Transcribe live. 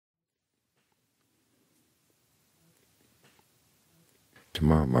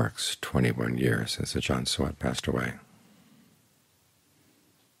Tomorrow marks 21 years since Ajahn Suwat passed away.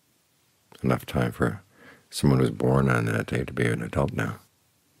 Enough time for someone who was born on that day to be an adult now.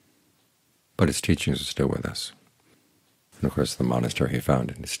 But his teachings are still with us. And of course the monastery he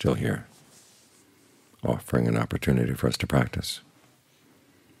founded is still here, offering an opportunity for us to practice.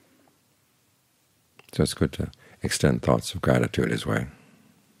 So it's good to extend thoughts of gratitude his way.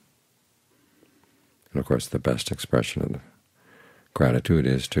 And of course the best expression of the gratitude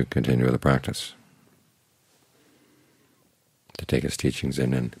is to continue the practice, to take his teachings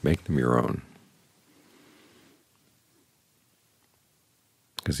in and make them your own.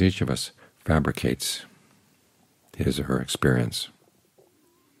 Because each of us fabricates his or her experience.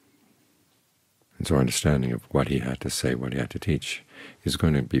 And so our understanding of what he had to say, what he had to teach, is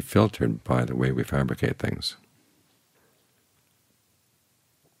going to be filtered by the way we fabricate things.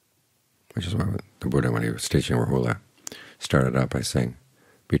 Which is why the Buddha, when he was teaching Rahula, started out by saying,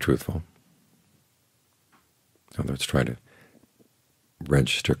 be truthful. In other words, try to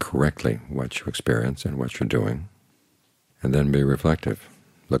register correctly what you experience and what you're doing, and then be reflective.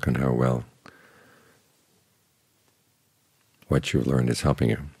 Look on how well what you've learned is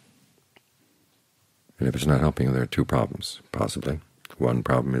helping you. And if it's not helping you, there are two problems, possibly. One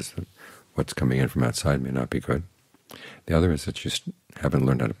problem is that what's coming in from outside may not be good. The other is that you haven't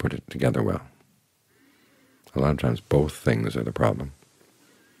learned how to put it together well. A lot of times both things are the problem.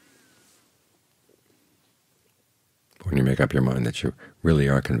 When you make up your mind that you really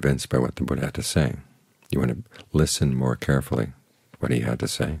are convinced by what the Buddha had to say, you want to listen more carefully to what he had to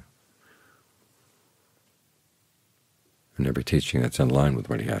say, and every teaching that's in line with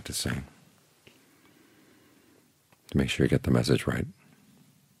what he had to say, to make sure you get the message right.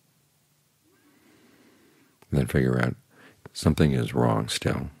 And then figure out something is wrong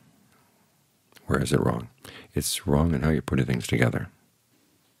still. Where is it wrong? It's wrong in how you're putting things together,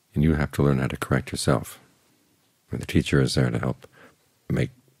 and you have to learn how to correct yourself. And the teacher is there to help make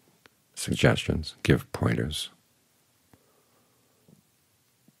suggestions, give pointers.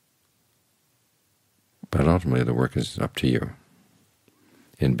 But ultimately the work is up to you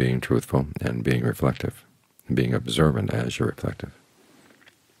in being truthful and being reflective, and being observant as you're reflective.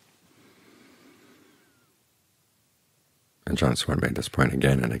 And Ajahn Suwat made this point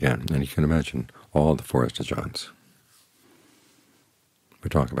again and again, and you can imagine all the forest Ajahns. We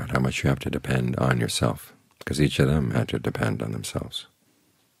talk about how much you have to depend on yourself, because each of them had to depend on themselves.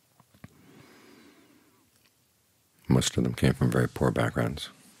 Most of them came from very poor backgrounds.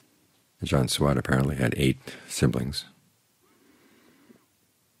 Ajahn Suwat apparently had 8 siblings,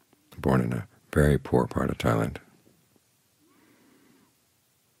 born in a very poor part of Thailand.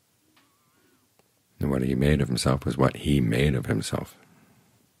 And what he made of himself was what he made of himself.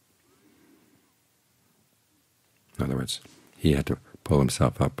 In other words, he had to pull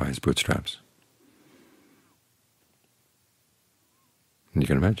himself up by his bootstraps. And you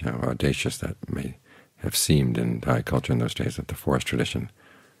can imagine how audacious that may have seemed in Thai culture in those days, that the forest tradition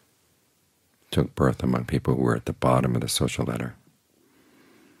took birth among people who were at the bottom of the social ladder.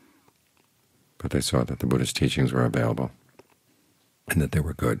 But they saw that the Buddha's teachings were available and that they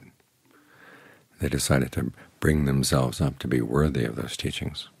were good. They decided to bring themselves up to be worthy of those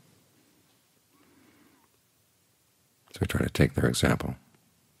teachings. So we try to take their example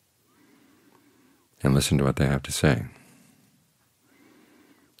and listen to what they have to say.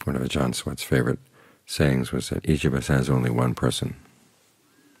 One of Ajahn Suwat's favorite sayings was that each of us has only one person,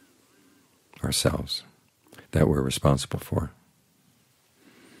 ourselves, that we're responsible for.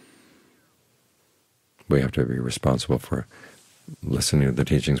 We have to be responsible for listening to the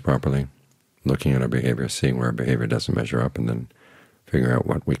teachings properly, looking at our behavior, seeing where our behavior doesn't measure up, and then figuring out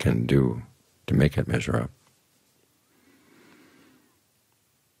what we can do to make it measure up.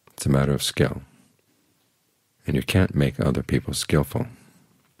 It's a matter of skill, and you can't make other people skillful.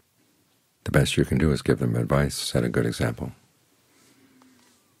 The best you can do is give them advice, set a good example.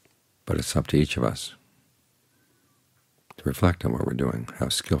 But it's up to each of us to reflect on what we're doing, how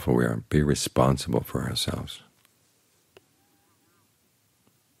skillful we are, be responsible for ourselves.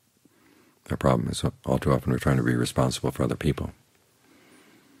 Our problem is all too often we're trying to be responsible for other people.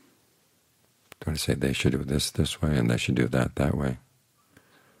 Trying to say they should do this way and they should do that way.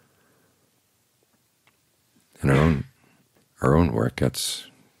 And our own work gets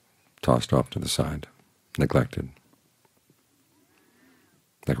tossed off to the side, neglected.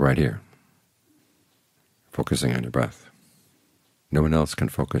 Like right here, focusing on your breath. No one else can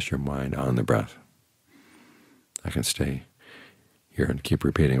focus your mind on the breath. I can stay here and keep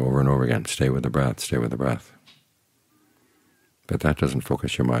repeating over and over again, stay with the breath, stay with the breath. But that doesn't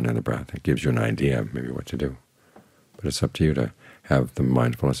focus your mind on the breath. It gives you an idea of maybe what to do. But it's up to you to have the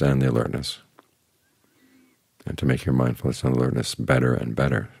mindfulness and the alertness, and to make your mindfulness and alertness better and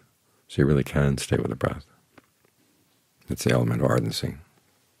better, so you really can stay with the breath. It's the element of ardency.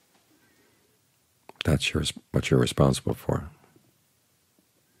 That's what you're responsible for.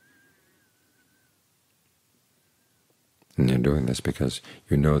 And you're doing this because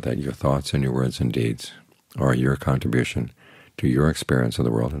you know that your thoughts and your words and deeds are your contribution to your experience of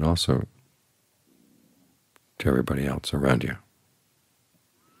the world and also to everybody else around you.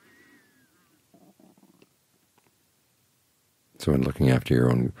 So in looking after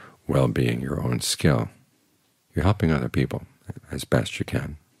your own well-being, your own skill, you're helping other people as best you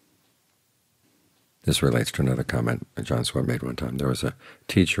can. This relates to another comment that John Swab made one time. There was a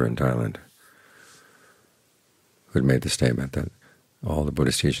teacher in Thailand who had made the statement that all the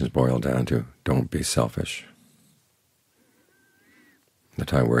Buddhist teachings boil down to don't be selfish. The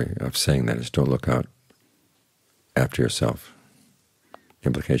Thai way of saying that is don't look out after yourself, the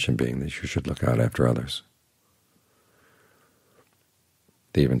implication being that you should look out after others.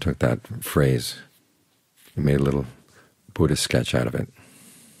 They even took that phrase and made a little Buddhist sketch out of it.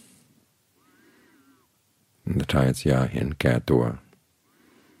 In the Thai it's Ya Hin Ka Tua.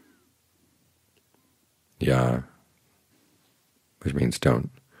 Ya, which means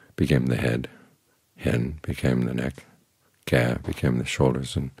don't, became the head, Hin became the neck, Ka became the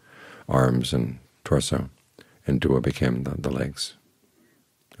shoulders and arms and torso, and Dua became the legs.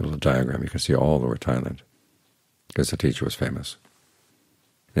 A little diagram, you can see all over Thailand, because the teacher was famous.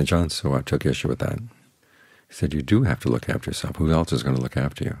 And John Suwa took issue with that. He said, you do have to look after yourself. Who else is going to look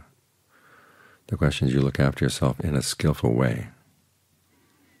after you? The question is, you look after yourself in a skillful way.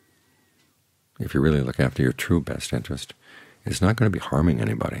 If you really look after your true best interest, it's not going to be harming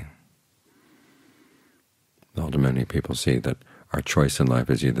anybody. Although many people see that our choice in life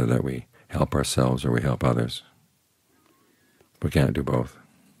is either that we help ourselves or we help others. We can't do both.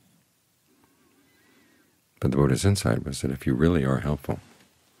 But the Buddha's insight was that if you really are helpful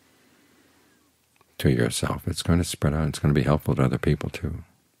to yourself, it's going to spread out. It's going to be helpful to other people too,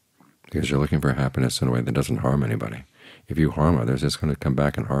 because you're looking for happiness in a way that doesn't harm anybody. If you harm others, it's going to come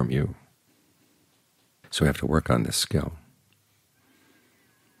back and harm you. So we have to work on this skill.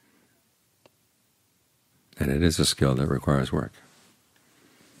 And it is a skill that requires work.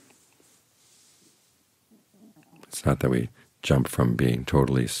 It's not that we jump from being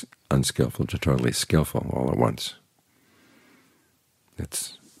totally unskillful to totally skillful all at once.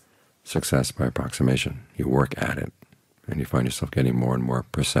 It's success by approximation. You work at it, and you find yourself getting more and more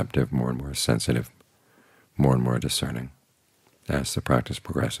perceptive, more and more sensitive, more and more discerning as the practice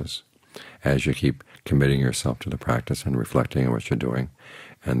progresses. As you keep committing yourself to the practice and reflecting on what you're doing,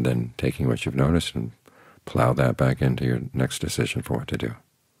 and then taking what you've noticed and plow that back into your next decision for what to do.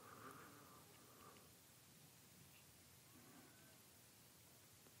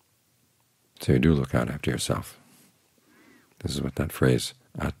 So you do look out after yourself. This is what that phrase,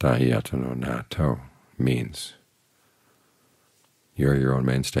 Attahi, Attano, Natho, means. You're your own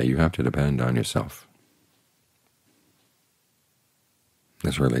mainstay. You have to depend on yourself.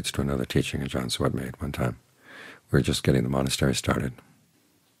 This relates to another teaching that John Swed made one time. We were just getting the monastery started.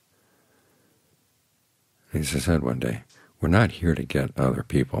 He said one day, we're not here to get other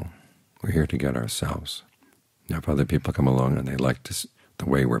people. We're here to get ourselves. Now, if other people come along and they like the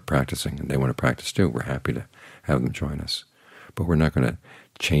way we're practicing and they want to practice too, we're happy to have them join us. But we're not going to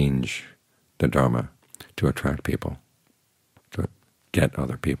change the Dharma to attract people, to get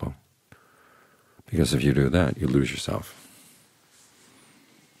other people. Because if you do that, you lose yourself.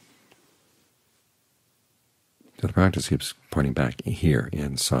 So the practice keeps pointing back here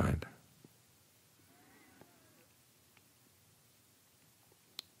inside.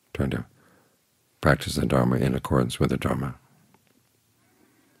 Trying to practice the Dharma in accordance with the Dharma.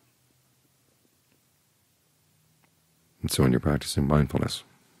 And so when you're practicing mindfulness,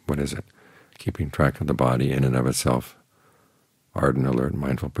 what is it? Keeping track of the body in and of itself, ardent, alert,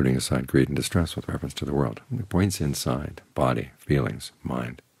 mindful, putting aside greed and distress with reference to the world. It points inside, body, feelings,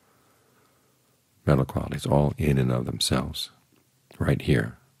 mind, mental qualities, all in and of themselves, right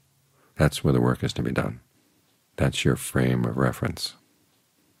here. That's where the work is to be done. That's your frame of reference.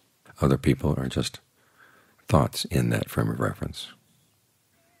 Other people are just thoughts in that frame of reference.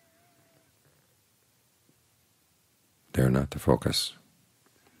 They're not the focus.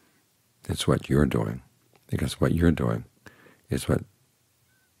 It's what you're doing, because what you're doing is what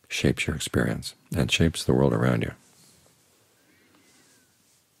shapes your experience and shapes the world around you.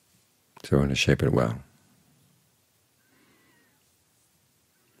 So we're going to shape it well.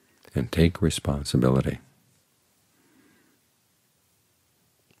 And take responsibility.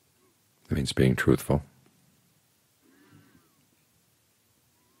 It means being truthful.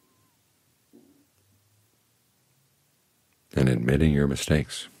 admitting your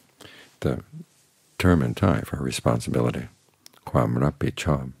mistakes. The term in Thai for responsibility, Kwam Rappi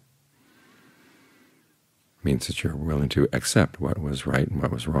Chom, means that you're willing to accept what was right and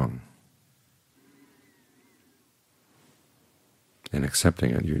what was wrong. In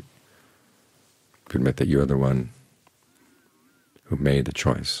accepting it, you admit that you're the one who made the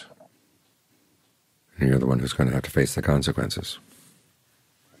choice, and you're the one who's going to have to face the consequences.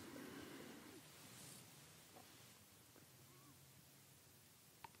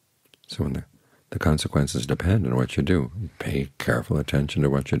 So when the consequences depend on what you do, pay careful attention to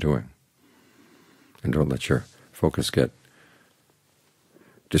what you're doing, and don't let your focus get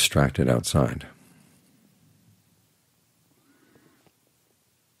distracted outside.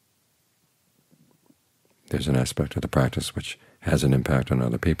 There's an aspect of the practice which has an impact on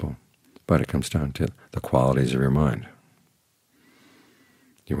other people, but it comes down to the qualities of your mind.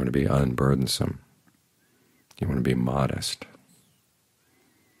 You want to be unburdensome. You want to be modest.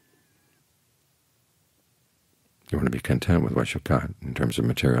 You want to be content with what you've got in terms of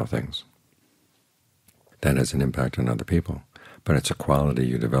material things. That has an impact on other people, but it's a quality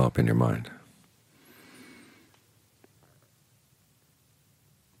you develop in your mind.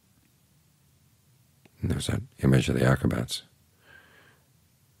 And there's that image of the acrobats.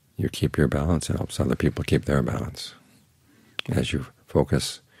 You keep your balance, it helps other people keep their balance. As you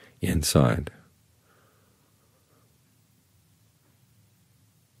focus inside,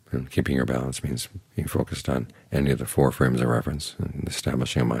 and keeping your balance means being focused on any of the 4 frames of reference and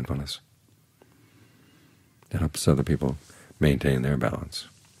establishing a mindfulness. It helps other people maintain their balance.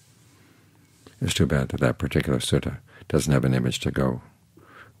 It's too bad that that particular sutta doesn't have an image to go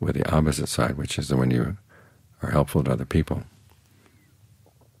with the opposite side, which is that when you are helpful to other people,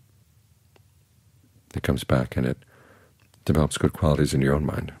 it comes back and it develops good qualities in your own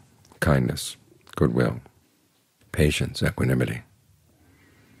mind: kindness, goodwill, patience, equanimity.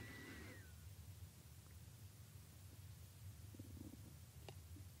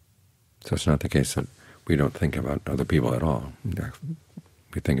 So it's not the case that we don't think about other people at all.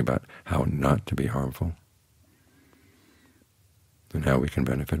 We think about how not to be harmful and how we can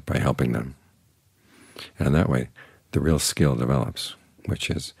benefit by helping them. And in that way, the real skill develops, which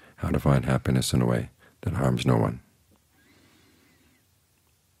is how to find happiness in a way that harms no one.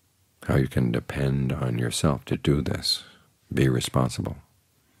 How you can depend on yourself to do this, be responsible,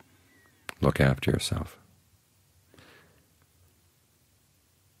 look after yourself.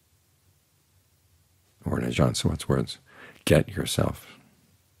 Or in Ajahn Sawat's words, get yourself.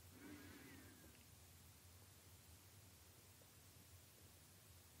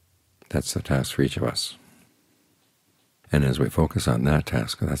 That's the task for each of us. And as we focus on that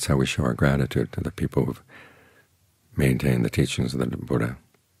task, that's how we show our gratitude to the people who've maintained the teachings of the Buddha,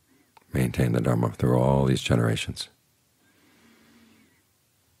 maintained the Dhamma through all these generations.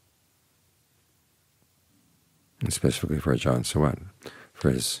 And specifically for Ajahn Sawat,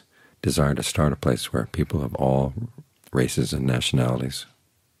 for his desire to start a place where people of all races and nationalities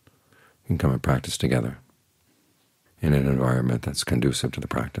can come and practice together in an environment that's conducive to the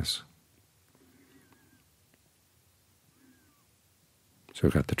practice. So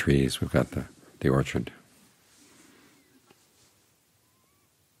we've got the trees, we've got the orchard.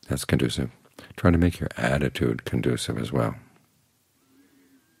 That's conducive. Try to make your attitude conducive as well.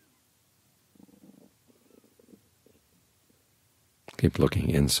 Keep looking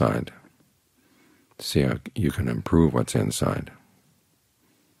inside to see how you can improve what's inside.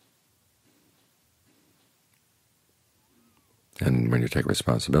 And when you take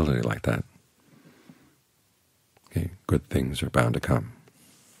responsibility like that, okay, good things are bound to come.